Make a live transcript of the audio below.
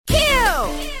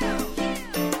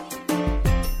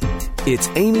It's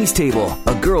Amy's Table,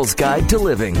 a girl's guide to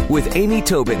living with Amy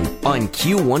Tobin on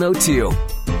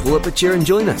Q102. Pull up a chair and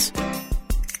join us.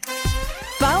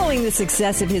 Following the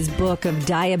success of his book of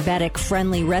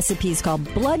diabetic-friendly recipes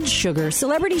called Blood Sugar,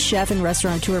 celebrity chef and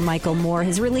restaurateur Michael Moore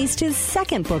has released his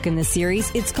second book in the series.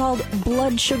 It's called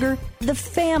Blood Sugar, The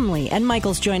Family. And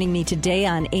Michael's joining me today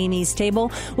on Amy's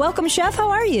Table. Welcome, Chef. How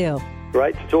are you?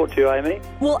 Great to talk to you, Amy.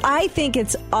 Well, I think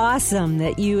it's awesome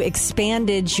that you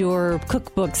expanded your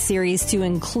cookbook series to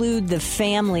include the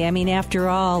family. I mean, after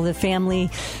all, the family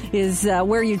is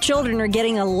where your children are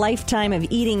getting a lifetime of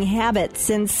eating habits.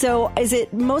 And so is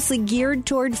it mostly geared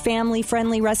toward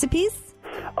family-friendly recipes?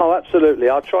 Oh, absolutely.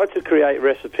 I try to create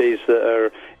recipes that are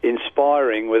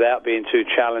inspiring without being too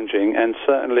challenging, and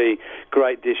certainly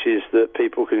great dishes that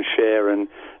people can share and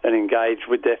engage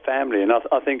with their family. And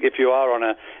I think if you are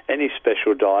on any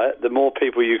special diet, the more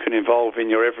people you can involve in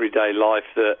your everyday life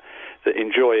that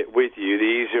enjoy it with you, the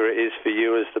easier it is for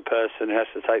you as the person who has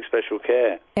to take special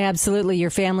care. Absolutely.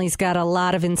 Your family's got a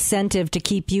lot of incentive to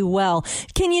keep you well.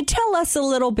 Can you tell us a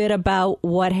little bit about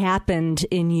what happened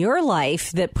in your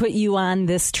life that put you on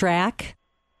this track?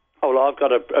 Oh, well, I've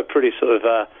got a pretty sort of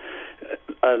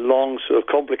a long, sort of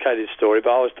complicated story, but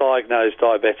I was diagnosed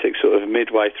diabetic sort of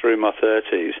midway through my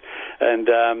 30s, and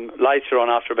later on,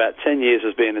 after about 10 years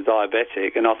as being a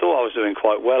diabetic, and I thought I was doing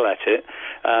quite well at it,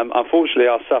 unfortunately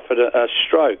I suffered a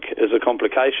stroke as a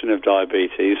complication of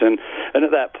diabetes, and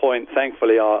at that point,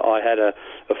 thankfully, I had a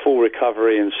full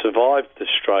recovery and survived the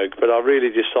stroke, but I really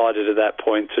decided at that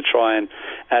point to try and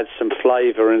add some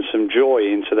flavour and some joy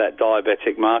into that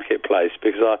diabetic marketplace,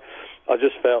 because I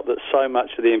just felt that so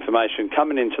much of the information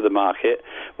coming into the market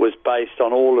was based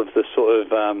on all of the sort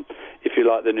of, if you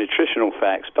like, the nutritional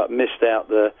facts, but missed out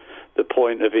the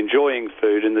point of enjoying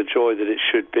food and the joy that it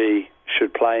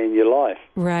should play in your life.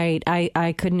 Right.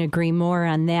 I couldn't agree more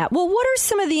on that. Well, what are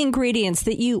some of the ingredients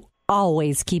that you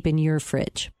always keep in your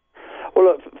fridge? Well,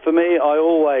 look, for me,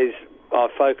 I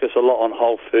focus a lot on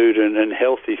whole food and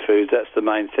healthy foods. That's the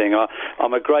main thing.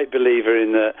 I'm a great believer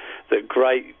in that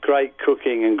great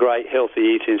cooking and great healthy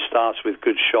eating starts with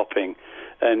good shopping.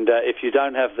 And if you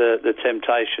don't have the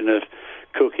temptation of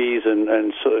cookies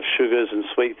and sort of sugars and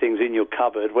sweet things in your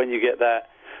cupboard, when you get that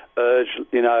urge,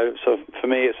 so for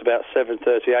me it's about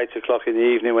 7:30, 8 o'clock in the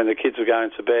evening when the kids are going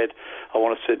to bed, I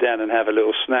want to sit down and have a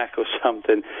little snack or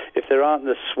something. If there aren't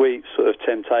the sweet sort of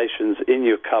temptations in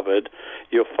your cupboard,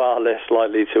 you're far less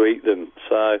likely to eat them.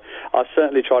 So I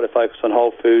certainly try to focus on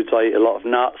whole foods. I eat a lot of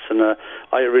nuts, and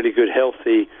I eat a really good,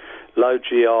 healthy, low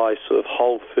GI sort of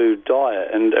whole food diet.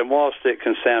 And whilst it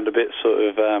can sound a bit sort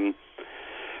of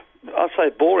I'd say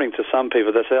boring to some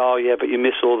people. They say, oh, yeah, but you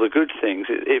miss all the good things.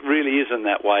 It really isn't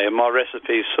that way, and my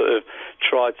recipes sort of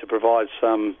try to provide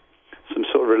some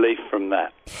sort of relief from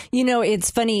that. It's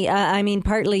funny. I mean,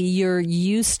 partly you're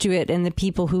used to it, and the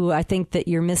people who I think that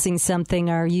you're missing something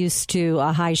are used to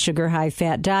a high sugar, high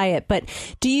fat diet. But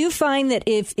do you find that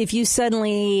if you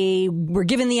suddenly were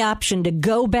given the option to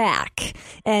go back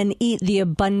and eat the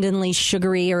abundantly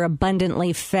sugary or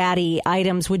abundantly fatty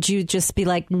items, would you just be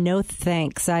like, no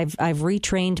thanks, I've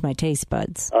retrained my taste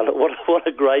buds? What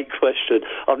a great question.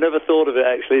 I've never thought of it,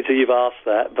 actually, until you've asked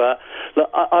that. But look,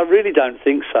 I really don't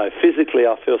think so. Physically,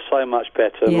 I feel so much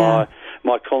better. Yeah.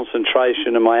 My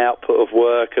concentration and my output of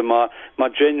work and my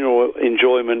general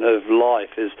enjoyment of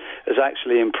life has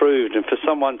actually improved. And for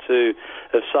someone to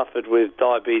have suffered with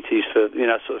diabetes for,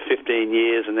 sort of 15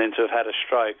 years and then to have had a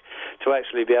stroke, to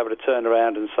actually be able to turn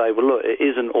around and say, well, look, it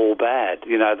isn't all bad.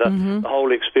 The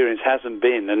whole experience hasn't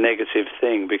been a negative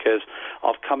thing, because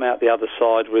I've come out the other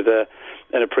side with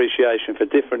an appreciation for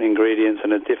different ingredients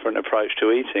and a different approach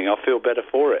to eating. I feel better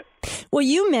for it. Well,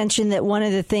 you mentioned that one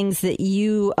of the things that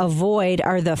you avoid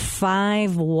are the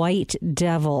 5 white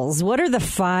devils. What are the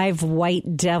 5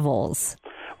 white devils?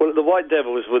 Well, the white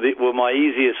devils were my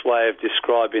easiest way of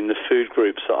describing the food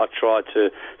groups that I try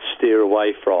to steer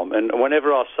away from. And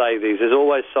whenever I say these, there's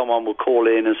always someone will call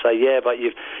in and say, yeah, but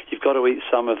you've got to eat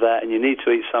some of that and you need to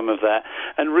eat some of that.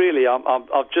 And really,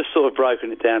 I've just sort of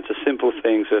broken it down to simple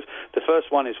things. The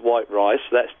first one is white rice.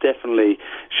 That's definitely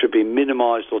should be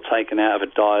minimized or taken out of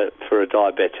a diet for a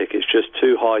diabetic. It's just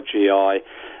too high GI,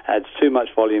 adds too much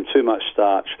volume, too much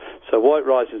starch. So white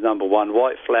rice is number one.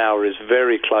 White flour is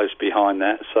very close behind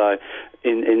that. So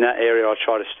in that area, I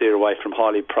try to steer away from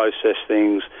highly processed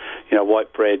things,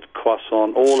 white bread,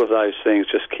 croissant, all of those things.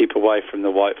 Just keep away from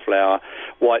the white flour.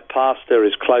 White pasta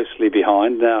is closely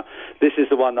behind. Now, this is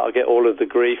the one that I get all of the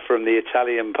grief from the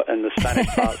Italian and the Spanish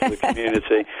parts of the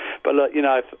community. But look,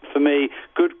 for me,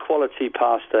 good quality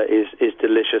pasta is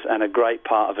delicious and a great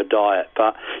part of a diet.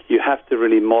 But you have to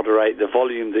really moderate the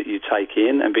volume that you take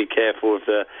in and be careful of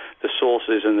the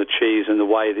sauces and the cheese and the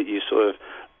way that you sort of,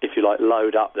 if you like,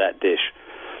 load up that dish.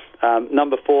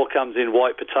 Number 4 comes in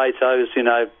white potatoes,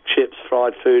 chips,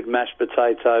 fried food, mashed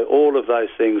potato, all of those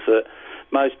things that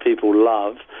most people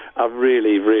love are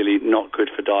really, really not good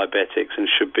for diabetics and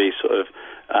should be sort of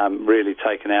really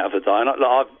taken out of the diet.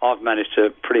 I've managed to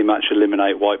pretty much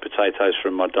eliminate white potatoes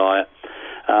from my diet.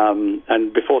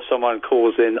 And before someone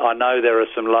calls in, I know there are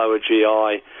some lower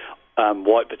GI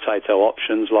white potato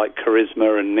options like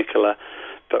Charisma and Nicola,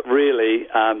 but really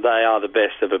they are the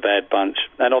best of a bad bunch.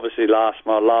 And obviously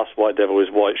my last white devil is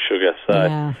white sugar,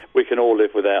 so we can all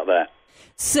live without that.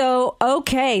 So,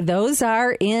 okay, those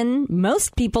are in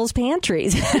most people's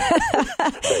pantries.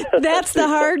 That's the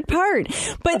hard part.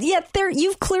 But yet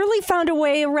you've clearly found a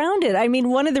way around it. I mean,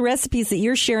 one of the recipes that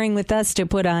you're sharing with us to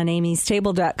put on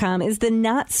amystable.com is the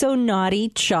Not So Naughty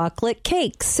chocolate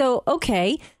cake. So,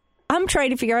 okay, I'm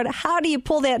trying to figure out, how do you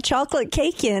pull that chocolate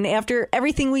cake in after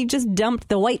everything we've just dumped,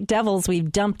 the white devils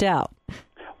we've dumped out?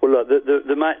 Well, look,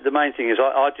 the main thing is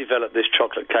I developed this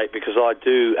chocolate cake because I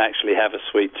do actually have a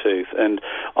sweet tooth, and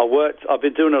I've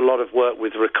been doing a lot of work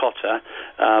with ricotta.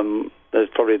 There's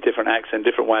probably a different accent,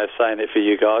 different way of saying it for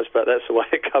you guys, but that's the way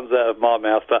it comes out of my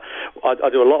mouth. But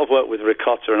I do a lot of work with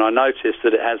ricotta, and I noticed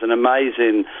that it has an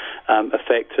amazing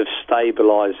effect of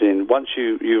stabilising. Once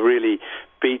you really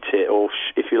beat it, or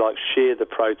if you like, shear the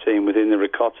protein within the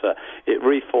ricotta, it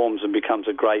reforms and becomes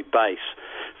a great base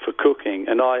for cooking.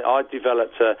 And I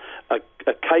developed a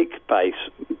cake base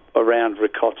around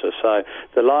ricotta. So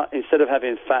instead of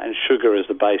having fat and sugar as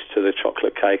the base to the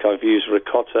chocolate cake, I've used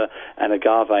ricotta and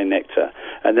agave nectar.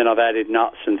 And then I've added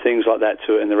nuts and things like that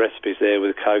to it in the recipes there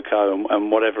with cocoa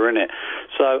and whatever in it.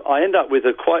 So I end up with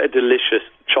quite a delicious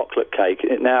chocolate cake.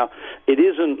 Now, it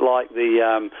isn't like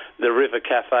the River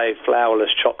Cafe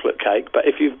flourless chocolate cake, but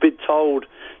if you've been told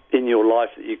in your life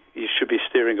that you should be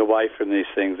steering away from these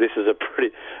things, this is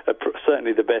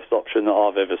certainly the best option that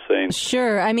I've ever seen.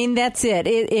 Sure. I mean, that's it.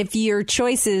 If your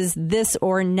choice is this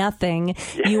or nothing,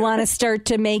 you want to start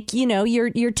to make,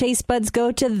 your taste buds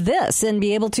go to this and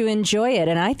be able to enjoy it.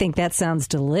 And I think that sounds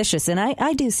delicious. And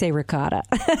I do say ricotta.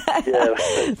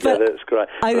 That's great.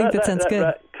 I think that sounds good.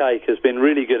 That cake has been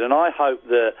really good, and I hope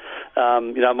that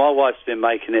my wife's been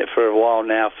making it for a while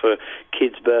now for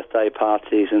kids' birthday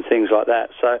parties and things like that.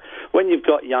 So when you've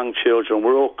got young children,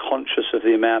 we're all conscious of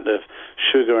the amount of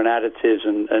sugar and additives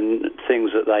and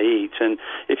things that they eat. And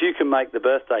if you can make the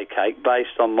birthday cake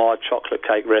based on my chocolate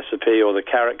cake recipe or the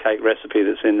carrot cake recipe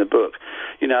that's in the book,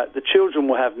 the children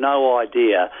will have no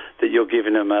idea that you're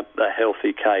giving them a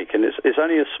healthy cake. And it's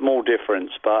only a small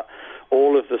difference, but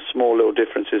all of the small little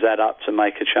differences add up to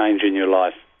make a change in your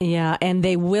life. Yeah, and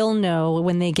they will know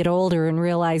when they get older and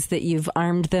realize that you've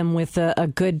armed them with a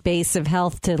good base of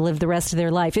health to live the rest of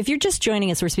their life. If you're just joining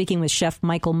us, we're speaking with Chef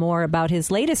Michael Moore about his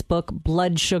latest book,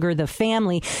 Blood Sugar, the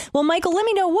Family. Well, Michael, let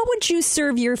me know, what would you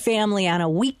serve your family on a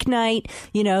weeknight,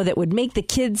 that would make the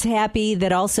kids happy,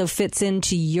 that also fits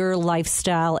into your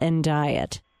lifestyle and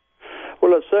diet?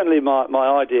 Well, certainly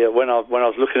my idea when I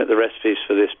was looking at the recipes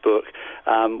for this book,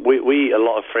 we eat a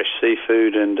lot of fresh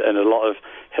seafood and a lot of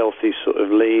healthy sort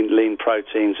of lean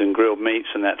proteins and grilled meats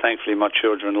and that. Thankfully, my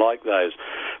children like those.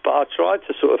 But I tried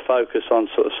to sort of focus on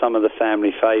sort of some of the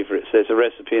family favourites. There's a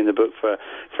recipe in the book for a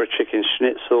chicken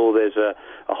schnitzel. There's a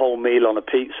whole meal on a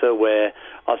pizza where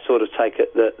I sort of take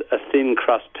a thin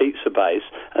crust pizza base,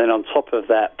 and then on top of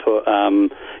that put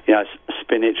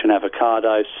spinach and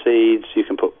avocado, seeds. You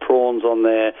can put prawns on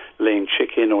there, lean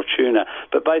chicken or tuna.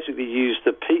 But basically use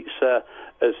the pizza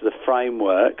as the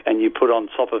framework, and you put on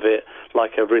top of it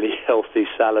like a really healthy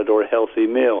salad or a healthy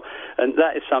meal. And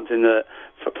that is something that,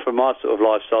 for my sort of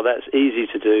lifestyle, that's easy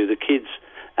to do. The kids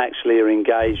actually are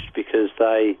engaged because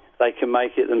they can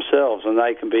make it themselves, and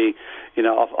they can be,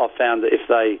 I've found that if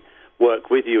they work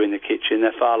with you in the kitchen,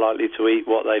 they're far likely to eat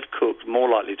what they've cooked, more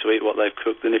likely to eat what they've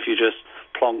cooked than if you just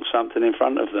plonk something in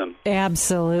front of them.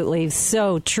 Absolutely.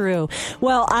 So true.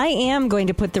 Well, I am going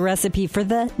to put the recipe for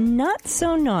the Not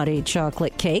So Naughty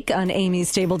chocolate cake on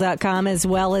amystable.com, as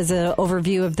well as an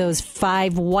overview of those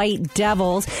 5 white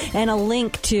devils and a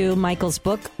link to Michael's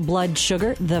book, Blood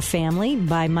Sugar, the Family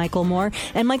by Michael Moore.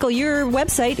 And Michael, your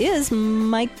website is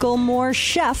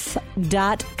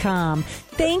michaelmoorechef.com.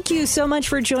 Thank you so much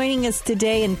for joining us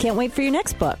today, and can't wait for your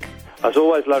next book. It's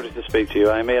always lovely to speak to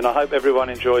you, Amy, and I hope everyone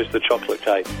enjoys the chocolate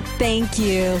cake. Thank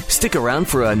you. Stick around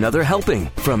for another helping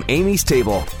from Amy's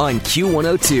Table on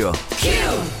Q102.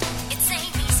 It's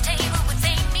Amy's Table with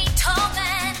Amy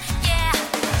Tobin, yeah.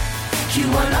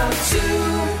 Q102.